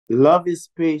Love is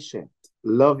patient.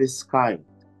 Love is kind.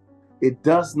 It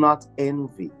does not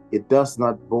envy. It does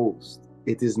not boast.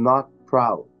 It is not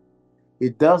proud.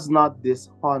 It does not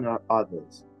dishonor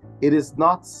others. It is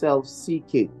not self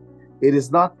seeking. It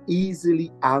is not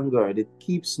easily angered. It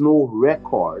keeps no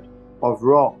record of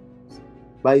wrongs.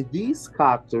 By these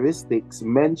characteristics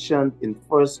mentioned in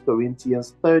 1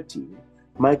 Corinthians 13,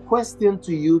 my question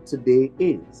to you today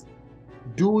is: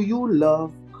 do you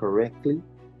love correctly?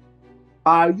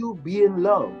 Are you being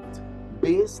loved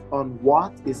based on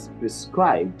what is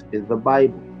prescribed in the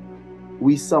Bible?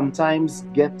 We sometimes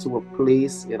get to a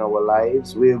place in our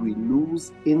lives where we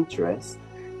lose interest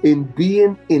in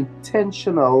being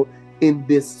intentional in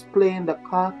displaying the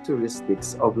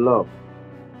characteristics of love.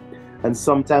 And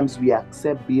sometimes we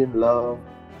accept being loved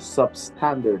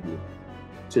substandardly.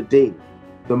 Today,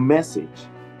 the message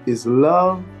is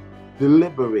love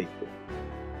deliberately.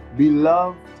 Be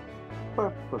loved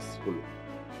purposefully.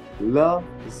 Love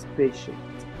is patient.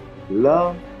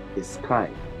 Love is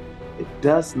kind. It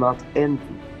does not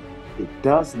envy. It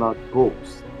does not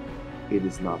boast. It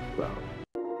is not proud.